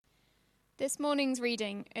This morning's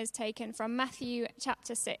reading is taken from Matthew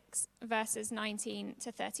chapter 6, verses 19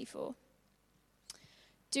 to 34.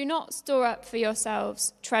 Do not store up for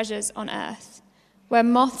yourselves treasures on earth, where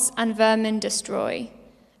moths and vermin destroy,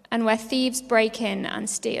 and where thieves break in and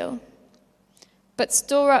steal. But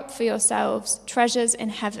store up for yourselves treasures in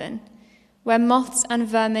heaven, where moths and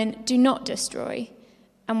vermin do not destroy,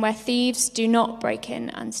 and where thieves do not break in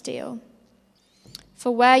and steal. For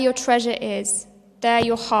where your treasure is, there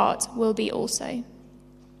your heart will be also.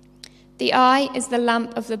 The eye is the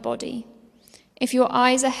lamp of the body. If your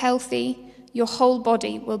eyes are healthy, your whole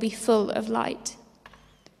body will be full of light.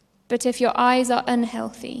 But if your eyes are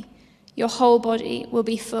unhealthy, your whole body will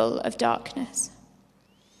be full of darkness.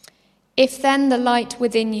 If then the light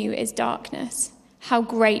within you is darkness, how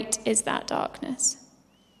great is that darkness?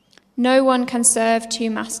 No one can serve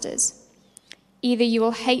two masters. Either you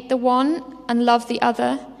will hate the one and love the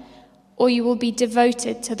other, or you will be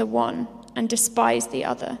devoted to the one and despise the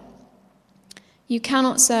other. You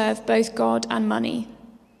cannot serve both God and money.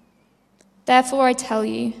 Therefore I tell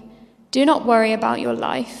you, do not worry about your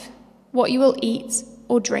life, what you will eat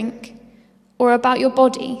or drink, or about your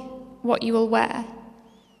body, what you will wear.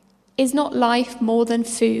 Is not life more than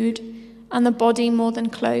food, and the body more than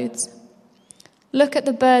clothes? Look at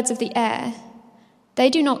the birds of the air.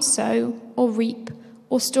 They do not sow or reap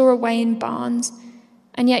or store away in barns,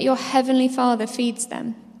 and yet your heavenly Father feeds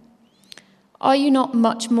them. Are you not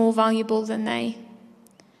much more valuable than they?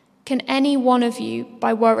 Can any one of you,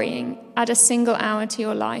 by worrying, add a single hour to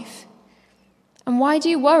your life? And why do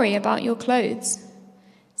you worry about your clothes?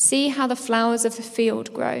 See how the flowers of the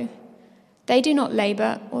field grow. They do not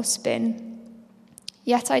labor or spin.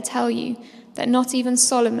 Yet I tell you that not even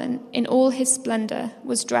Solomon, in all his splendor,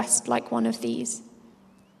 was dressed like one of these.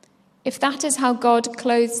 If that is how God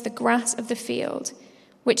clothes the grass of the field,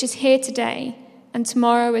 which is here today and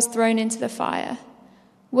tomorrow is thrown into the fire,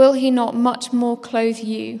 will he not much more clothe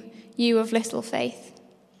you, you of little faith?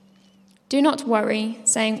 Do not worry,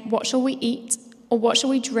 saying, what shall we eat, or what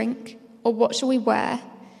shall we drink, or what shall we wear?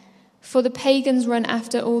 For the pagans run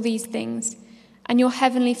after all these things, and your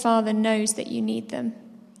heavenly Father knows that you need them.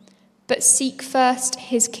 But seek first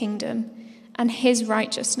his kingdom and his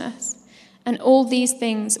righteousness, and all these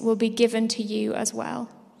things will be given to you as well.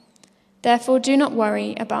 Therefore, do not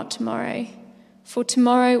worry about tomorrow, for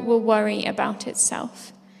tomorrow will worry about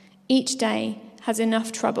itself. Each day has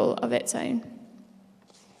enough trouble of its own.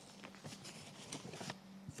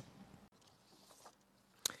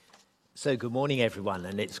 So good morning, everyone,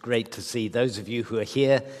 and it's great to see those of you who are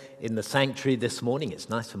here in the sanctuary this morning. It's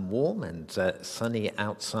nice and warm and sunny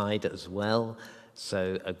outside as well.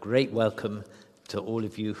 So a great welcome to all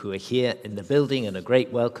of you who are here in the building, and a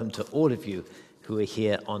great welcome to all of you who are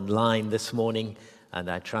here online this morning. And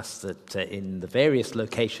I trust that in the various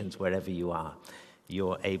locations, wherever you are,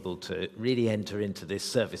 you're able to really enter into this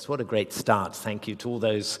service. What a great start. Thank you to all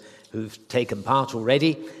those who've taken part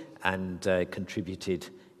already and contributed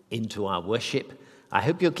into our worship. I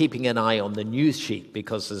hope you're keeping an eye on the news sheet,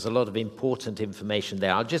 because there's a lot of important information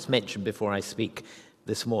there. I'll just mention before I speak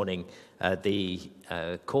this morning the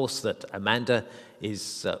course that Amanda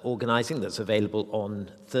is organizing that's available on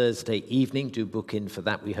Thursday evening. Do book in for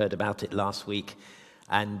that. We heard about it last week.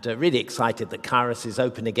 And really excited that Kairos is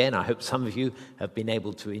open again. I hope some of you have been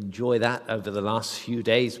able to enjoy that over the last few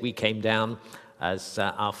days. We came down as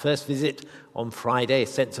our first visit on Friday, a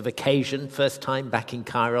sense of occasion, first time back in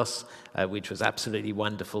Kairos, which was absolutely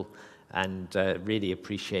wonderful, and really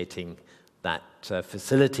appreciating that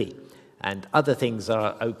facility. And other things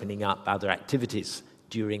are opening up, other activities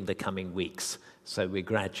during the coming weeks. So we're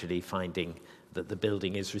gradually finding that the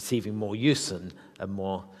building is receiving more use, and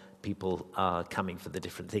more people are coming for the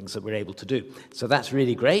different things that we're able to do. So that's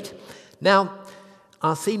really great. Now,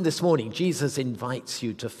 our theme this morning, Jesus invites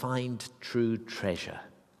you to find true treasure.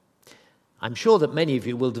 I'm sure that many of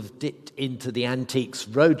you will have dipped into the Antiques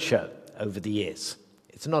Roadshow over the years.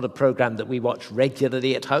 It's not a program that we watch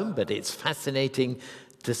regularly at home, but it's fascinating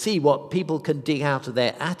to see what people can dig out of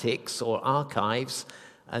their attics or archives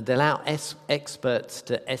and allow experts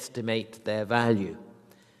to estimate their value.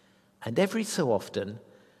 And every so often,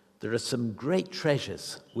 there are some great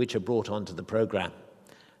treasures which are brought onto the program.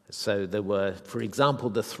 So there were, for example,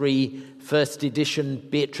 the 3 first edition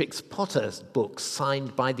Beatrix Potter books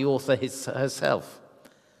signed by the author herself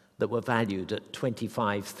that were valued at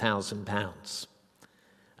 £25,000.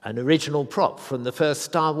 An original prop from the first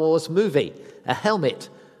Star Wars movie, a helmet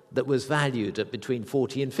that was valued at between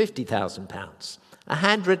 £40,000 and £50,000. A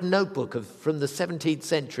handwritten notebook from the 17th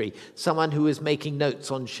century, someone who was making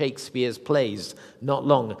notes on Shakespeare's plays not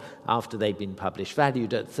long after they'd been published,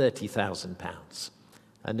 valued at £30,000.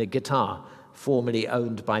 and a guitar formerly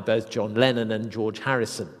owned by both John Lennon and George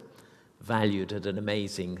Harrison, valued at an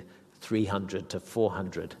amazing £300,000 to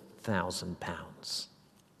 £400,000.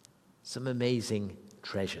 Some amazing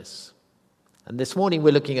treasures. And this morning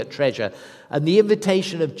we're looking at treasure and the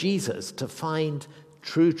invitation of Jesus to find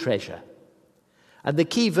true treasure. And the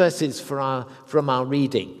key verses from our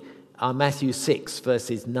reading are Matthew 6,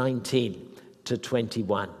 verses 19 to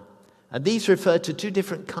 21. And these refer to two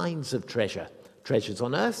different kinds of treasure, treasures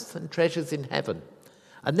on earth and treasures in heaven.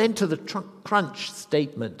 And then to the crunch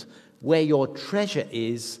statement, where your treasure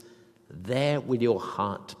is, there will your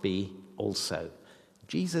heart be also.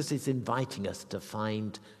 Jesus is inviting us to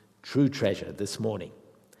find true treasure this morning.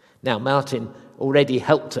 Now, Martin already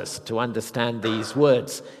helped us to understand these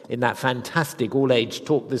words in that fantastic all-age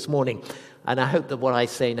talk this morning, and I hope that what I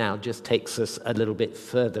say now just takes us a little bit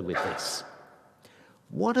further with this.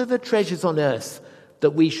 What are the treasures on earth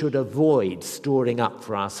that we should avoid storing up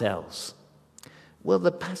for ourselves? Well,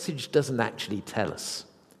 the passage doesn't actually tell us,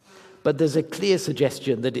 but there's a clear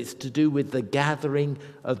suggestion that it's to do with the gathering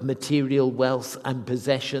of material wealth and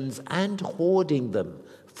possessions and hoarding them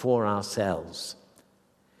for ourselves.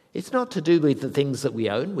 It's not to do with the things that we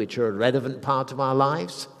own, which are a relevant part of our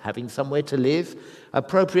lives, having somewhere to live,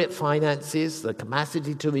 appropriate finances, the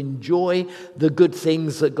capacity to enjoy the good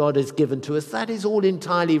things that God has given to us. That is all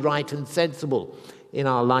entirely right and sensible in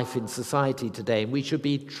our life in society today, and we should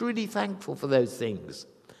be truly thankful for those things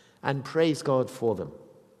and praise God for them.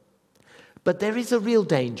 But there is a real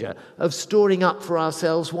danger of storing up for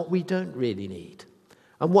ourselves what we don't really need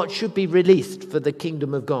and what should be released for the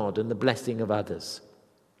kingdom of God and the blessing of others.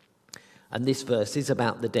 And this verse is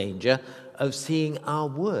about the danger of seeing our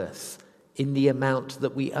worth in the amount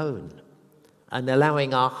that we own and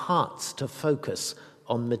allowing our hearts to focus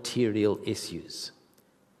on material issues.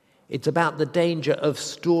 It's about the danger of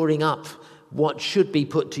storing up what should be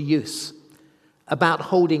put to use, about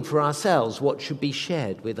holding for ourselves what should be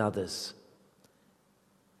shared with others.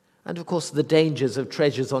 And of course, the dangers of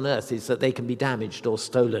treasures on earth is that they can be damaged or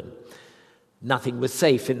stolen. Nothing was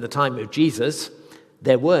safe in the time of Jesus.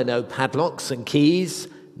 There were no padlocks and keys,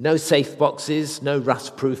 no safe boxes, no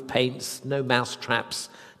rust-proof paints, no mouse traps,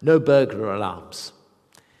 no burglar alarms.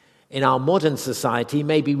 In our modern society,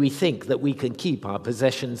 maybe we think that we can keep our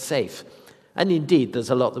possessions safe. And indeed, there's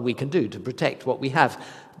a lot that we can do to protect what we have.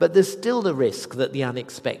 But there's still the risk that the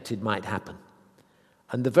unexpected might happen.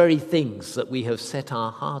 And the very things that we have set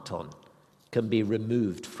our heart on can be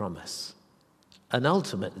removed from us. And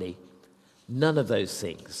ultimately, none of those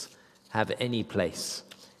things have any place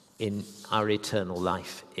in our eternal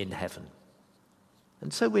life in heaven.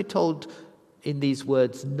 And so we're told in these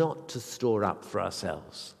words not to store up for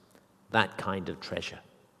ourselves that kind of treasure.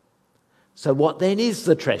 So what then is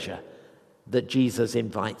the treasure that Jesus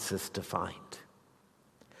invites us to find?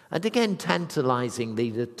 And again,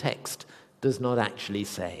 tantalizingly, the text does not actually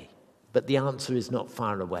say, but the answer is not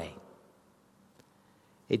far away.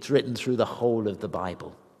 It's written through the whole of the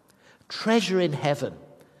Bible. Treasure in heaven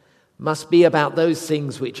must be about those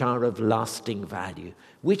things which are of lasting value,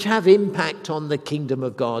 which have impact on the kingdom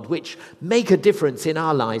of God, which make a difference in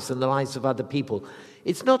our lives and the lives of other people.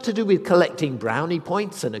 It's not to do with collecting brownie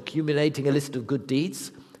points and accumulating a list of good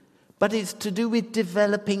deeds, but it's to do with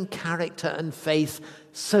developing character and faith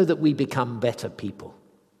so that we become better people.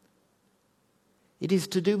 It is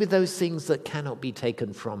to do with those things that cannot be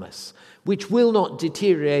taken from us, which will not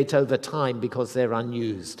deteriorate over time because they're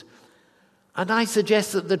unused. And I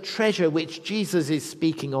suggest that the treasure which Jesus is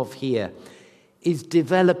speaking of here is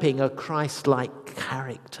developing a Christ-like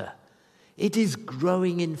character. It is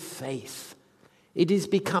growing in faith. It is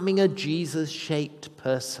becoming a Jesus-shaped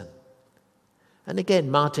person. And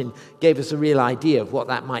again, Martin gave us a real idea of what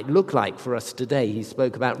that might look like for us today. He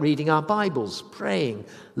spoke about reading our Bibles, praying,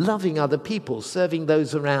 loving other people, serving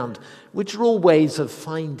those around, which are all ways of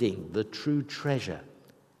finding the true treasure,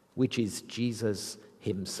 which is Jesus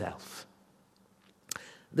himself.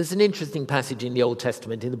 There's an interesting passage in the Old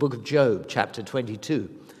Testament in the book of Job, chapter 22,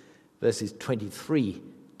 verses 23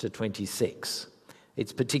 to 26.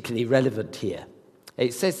 It's particularly relevant here.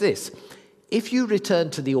 It says this: "If you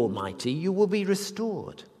return to the Almighty, you will be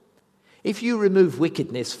restored. If you remove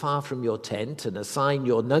wickedness far from your tent and assign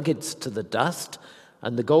your nuggets to the dust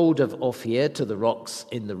and the gold of Ophir to the rocks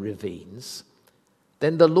in the ravines,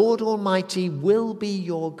 then the Lord Almighty will be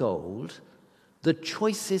your gold, the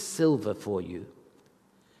choicest silver for you,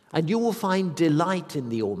 and you will find delight in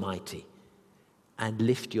the Almighty and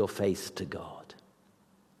lift your face to God."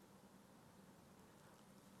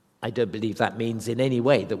 I don't believe that means in any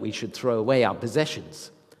way that we should throw away our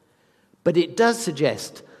possessions. But it does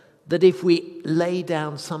suggest that if we lay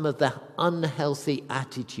down some of the unhealthy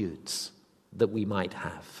attitudes that we might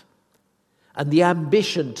have, and the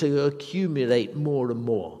ambition to accumulate more and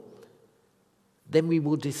more, then we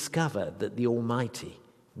will discover that the Almighty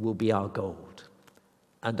will be our gold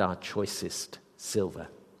and our choicest silver.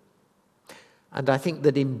 And I think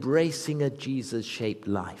that embracing a Jesus-shaped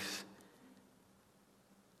life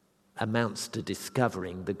amounts to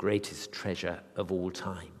discovering the greatest treasure of all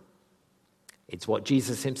time. It's what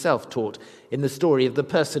Jesus himself taught in the story of the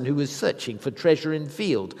person who was searching for treasure in the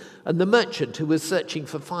field and the merchant who was searching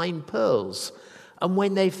for fine pearls. And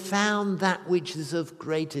when they found that which is of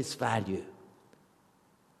greatest value,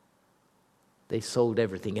 they sold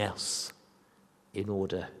everything else in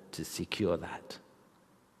order to secure that.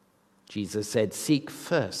 Jesus said, "Seek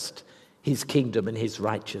first his kingdom and his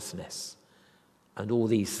righteousness, and all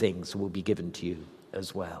these things will be given to you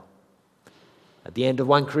as well." At the end of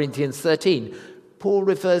 1 Corinthians 13, Paul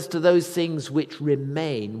refers to those things which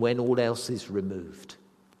remain when all else is removed.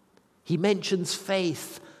 He mentions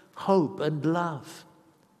faith, hope, and love.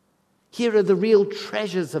 Here are the real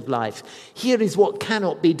treasures of life. Here is what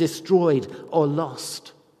cannot be destroyed or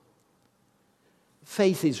lost.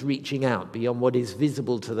 Faith is reaching out beyond what is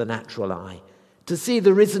visible to the natural eye, to see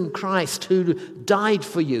the risen Christ who died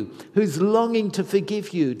for you, who's longing to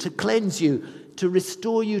forgive you, to cleanse you, to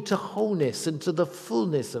restore you to wholeness and to the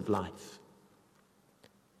fullness of life.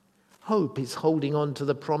 Hope is holding on to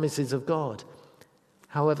the promises of God.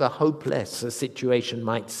 However hopeless a situation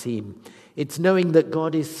might seem, it's knowing that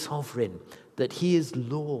God is sovereign, that he is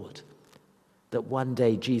Lord, that one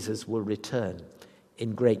day Jesus will return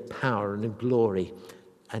in great power and in glory,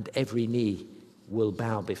 and every knee will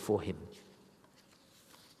bow before him.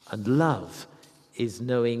 And love is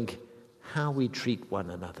knowing how we treat one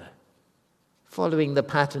another, following the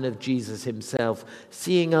pattern of Jesus himself,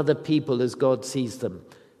 seeing other people as God sees them,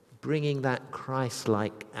 bringing that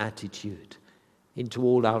Christ-like attitude into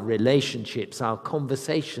all our relationships, our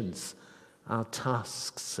conversations, our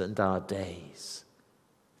tasks and our days.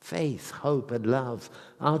 Faith, hope, and love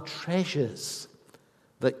are treasures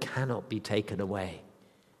that cannot be taken away.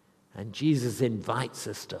 And Jesus invites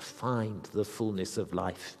us to find the fullness of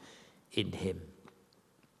life in him.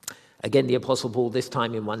 Again, the Apostle Paul, this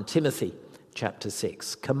time in 1 Timothy chapter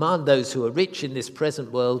 6, command those who are rich in this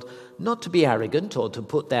present world not to be arrogant or to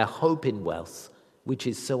put their hope in wealth, which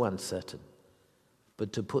is so uncertain,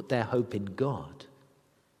 but to put their hope in God,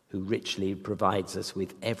 who richly provides us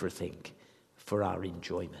with everything for our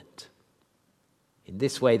enjoyment. In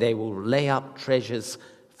this way, they will lay up treasures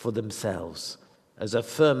for themselves as a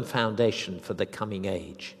firm foundation for the coming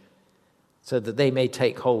age, so that they may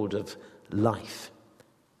take hold of life.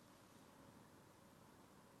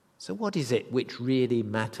 So what is it which really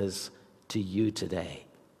matters to you today?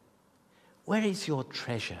 Where is your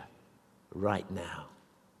treasure right now?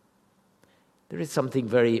 There is something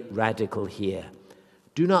very radical here.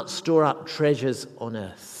 Do not store up treasures on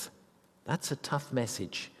earth. That's a tough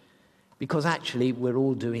message, because actually we're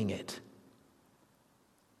all doing it.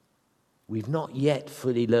 We've not yet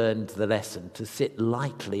fully learned the lesson to sit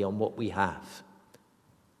lightly on what we have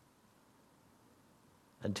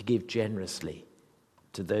and to give generously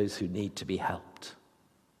to those who need to be helped,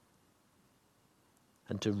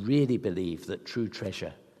 and to really believe that true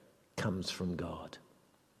treasure comes from God.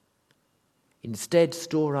 Instead,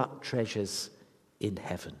 store up treasures in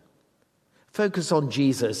heaven. Focus on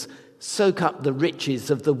Jesus, soak up the riches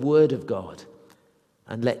of the Word of God,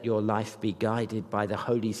 and let your life be guided by the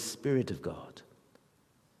Holy Spirit of God,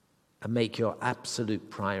 and make your absolute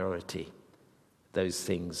priority those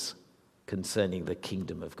things concerning the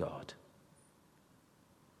kingdom of God.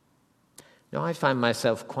 Now, I find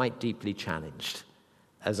myself quite deeply challenged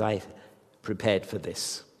as I prepared for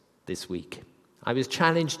this week. I was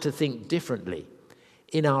challenged to think differently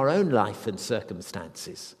in our own life and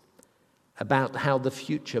circumstances about how the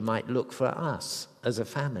future might look for us as a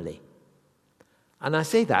family. And I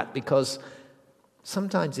say that because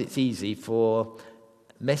sometimes it's easy for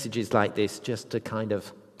messages like this just to kind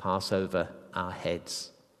of pass over our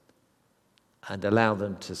heads and allow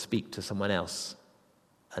them to speak to someone else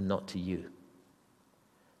and not to you.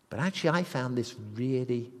 But actually, I found this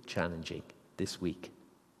really challenging this week.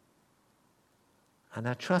 And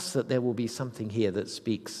I trust that there will be something here that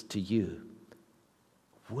speaks to you.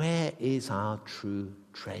 Where is our true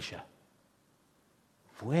treasure?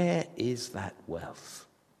 Where is that wealth?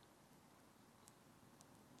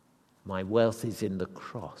 My wealth is in the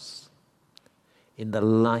cross, in the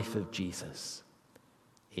life of Jesus,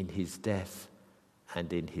 in his death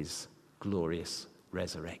and in his glorious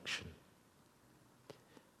resurrection.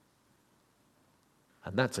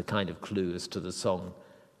 And that's a kind of clue as to the song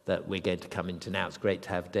that we're going to come into now. It's great to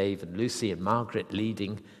have Dave and Lucy and Margaret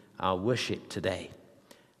leading our worship today.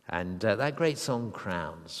 And that great song,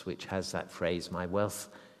 Crowns, which has that phrase, my wealth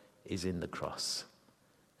is in the cross.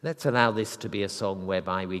 Let's allow this to be a song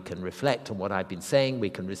whereby we can reflect on what I've been saying, we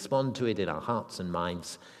can respond to it in our hearts and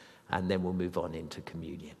minds, and then we'll move on into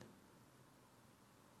communion.